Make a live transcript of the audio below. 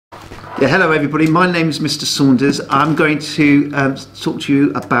Yeah, hello everybody, my name is Mr. Saunders. I'm going to talk to you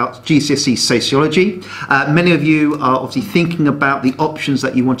about GCSE Sociology. Many of you are obviously thinking about the options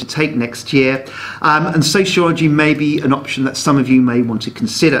that you want to take next year, and Sociology may be an option that some of you may want to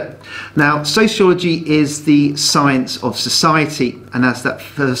consider. Now, Sociology is the science of society, and as that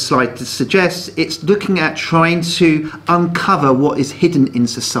first slide suggests, it's looking at trying to uncover what is hidden in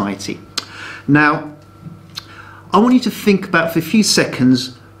society. Now, I want you to think about for a few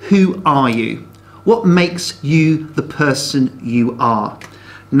seconds, who are you? What makes you the person you are?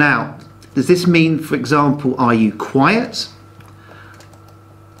 Now, does this mean, for example, are you quiet?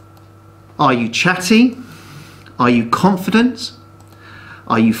 Are you chatty? Are you confident?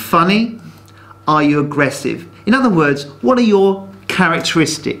 Are you funny? Are you aggressive? In other words, what are your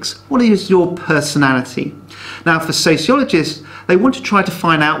characteristics? What is your personality? Now, for sociologists, they want to try to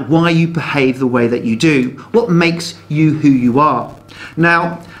find out why you behave the way that you do. What makes you who you are?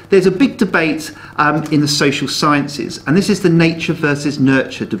 Now, there's a big debate in the social sciences, and this is the nature versus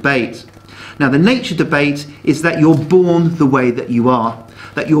nurture debate. Now, the nature debate is that you're born the way that you are,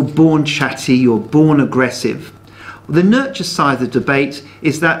 that you're born chatty, you're born aggressive. The nurture side of the debate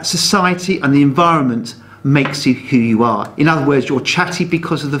is that society and the environment makes you who you are. In other words, you're chatty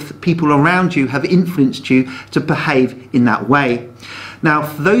because of the people around you have influenced you to behave in that way. Now,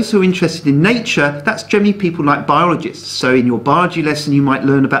 for those who are interested in nature, that's generally people like biologists. So in your biology lesson, you might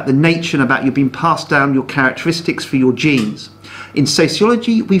learn about the nature and about you being passed down your characteristics through your genes. In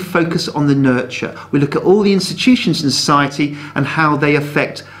sociology, we focus on the nurture. We look at all the institutions in society and how they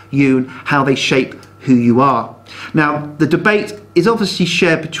affect you and how they shape who you are. Now, the debate is obviously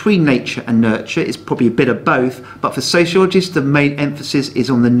shared between nature and nurture. It's probably a bit of both, but for sociologists, the main emphasis is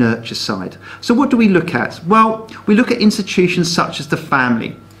on the nurture side. So what do we look at? Well, we look at institutions such as the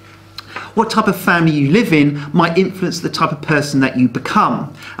family. What type of family you live in might influence the type of person that you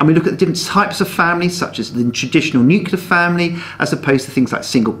become. And we look at the different types of families, such as the traditional nuclear family, as opposed to things like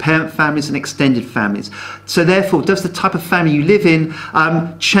single parent families and extended families. So therefore, does the type of family you live in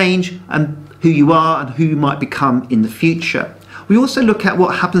change who you are and who you might become in the future? We also look at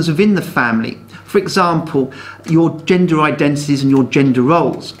what happens within the family. For example, your gender identities and your gender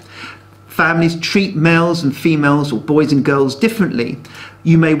roles. Families treat males and females or boys and girls differently.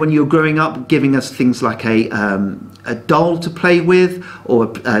 You may, when you're growing up, giving us things like a doll to play with,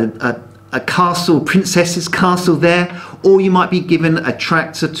 or a castle, princess's castle there, or you might be given a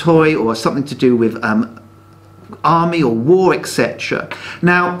tractor toy or something to do with army or war, etc.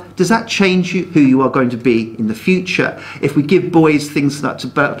 Now, does that change who you are going to be in the future? If we give boys things like to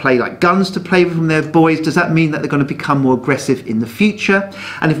play like guns to play with when they're boys, does that mean that they're going to become more aggressive in the future?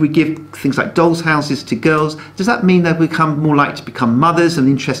 And if we give things like dolls' houses to girls, does that mean they become more likely to become mothers and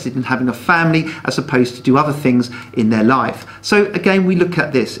interested in having a family as opposed to do other things in their life? So again, we look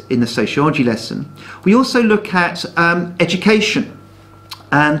at this in the sociology lesson. We also look at education.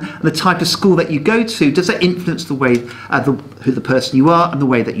 And the type of school that you go to, does that influence the way, who the person you are and the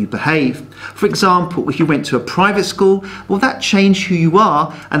way that you behave? For example, if you went to a private school, will that change who you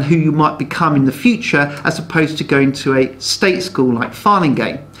are and who you might become in the future, as opposed to going to a state school like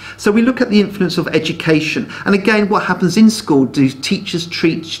Farningate? So we look at the influence of education. And again, what happens in school? Do teachers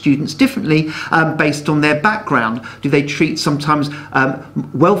treat students differently based on their background? Do they treat sometimes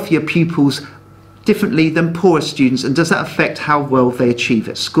wealthier pupils differently than poorer students, and does that affect how well they achieve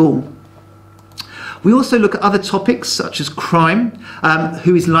at school? We also look at other topics such as crime.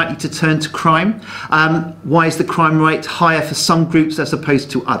 Who is likely to turn to crime? Why is the crime rate higher for some groups as opposed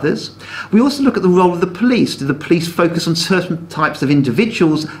to others? We also look at the role of the police. Do the police focus on certain types of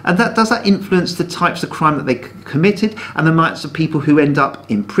individuals, and does that influence the types of crime that they committed and the types of people who end up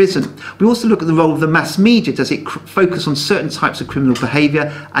in prison? We also look at the role of the mass media. Does it focus on certain types of criminal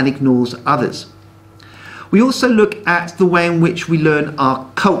behaviour and ignores others? We also look at the way in which we learn our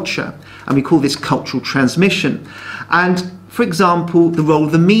culture, and we call this cultural transmission. And for example, the role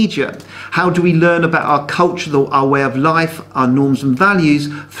of the media. How do we learn about our culture, our way of life, our norms and values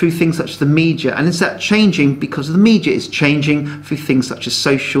through things such as the media? And is that changing because the media is changing through things such as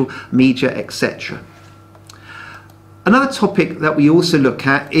social media, etc.? Another topic that we also look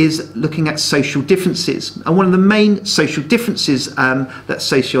at is looking at social differences. And one of the main social differences that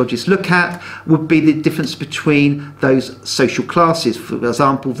sociologists look at would be the difference between those social classes, for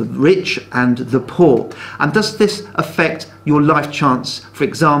example, the rich and the poor. And does this affect your life chance? For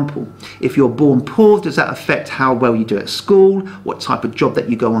example, if you're born poor, does that affect how well you do at school, what type of job that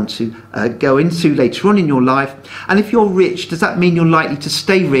you go into later on in your life? And if you're rich, does that mean you're likely to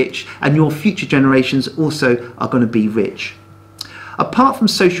stay rich and your future generations also are going to be rich? Apart from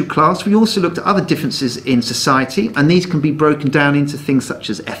social class, we also looked at other differences in society, and these can be broken down into things such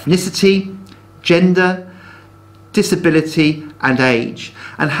as ethnicity, gender, disability and age,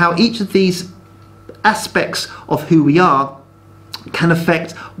 and how each of these aspects of who we are can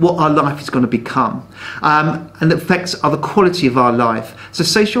affect what our life is going to become, and affects the quality of our life. So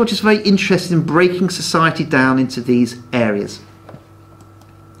sociology is very interested in breaking society down into these areas.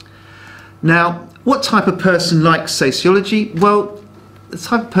 Now, what type of person likes sociology? Well, the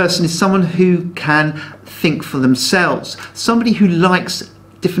type of person is someone who can think for themselves, somebody who likes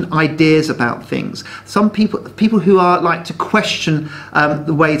different ideas about things. Some people who like to question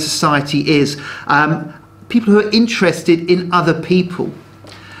the way society is, people who are interested in other people.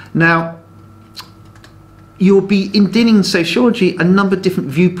 Now, you'll be dealing in sociology a number of different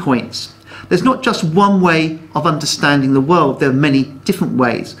viewpoints. There's not just one way of understanding the world, there are many different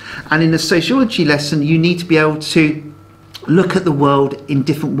ways. And in a sociology lesson, you need to be able to look at the world in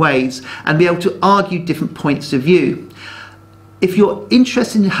different ways and be able to argue different points of view. If you're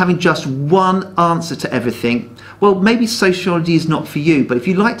interested in having just one answer to everything, well, maybe sociology is not for you. But if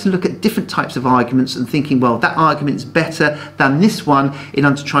you like to look at different types of arguments and thinking, well, that argument is better than this one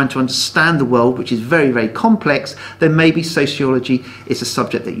in trying to understand the world, which is very, very complex, then maybe sociology is a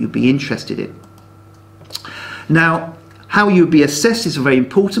subject that you'd be interested in. Now, how you'll be assessed is very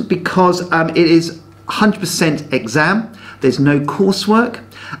important because it is 100% exam. There's no coursework,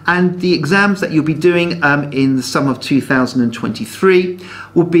 and the exams that you'll be doing in the summer of 2023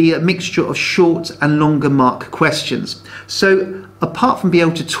 will be a mixture of short and longer mark questions. So apart from being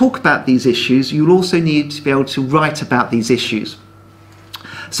able to talk about these issues, you'll also need to be able to write about these issues.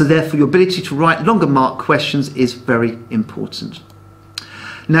 So therefore your ability to write longer mark questions is very important.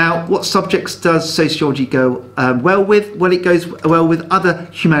 Now, what subjects does sociology go well with? Well, it goes well with other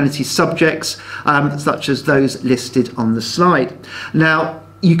humanities subjects, such as those listed on the slide. Now,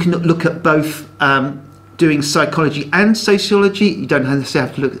 you can look at both doing psychology and sociology. You don't necessarily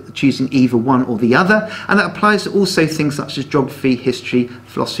have to look at choosing either one or the other, and that applies to also things such as geography, history,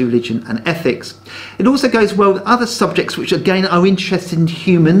 philosophy, religion and ethics. It also goes well with other subjects which again are interested in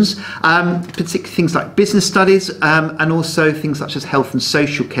humans, particularly things like business studies and also things such as health and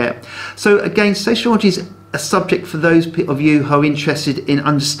social care. So again, sociology is a subject for those of you who are interested in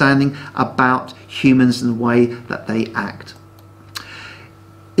understanding about humans and the way that they act.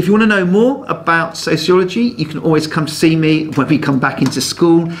 If you want to know more about sociology, you can always come to see me when we come back into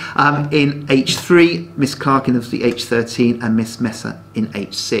school in H3, Miss Clark in the H13 and Miss Messer in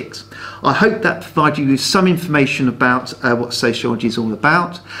H6. I hope that provided you with some information about what sociology is all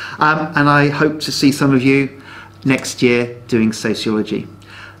about, and I hope to see some of you next year doing sociology.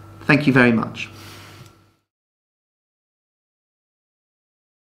 Thank you very much.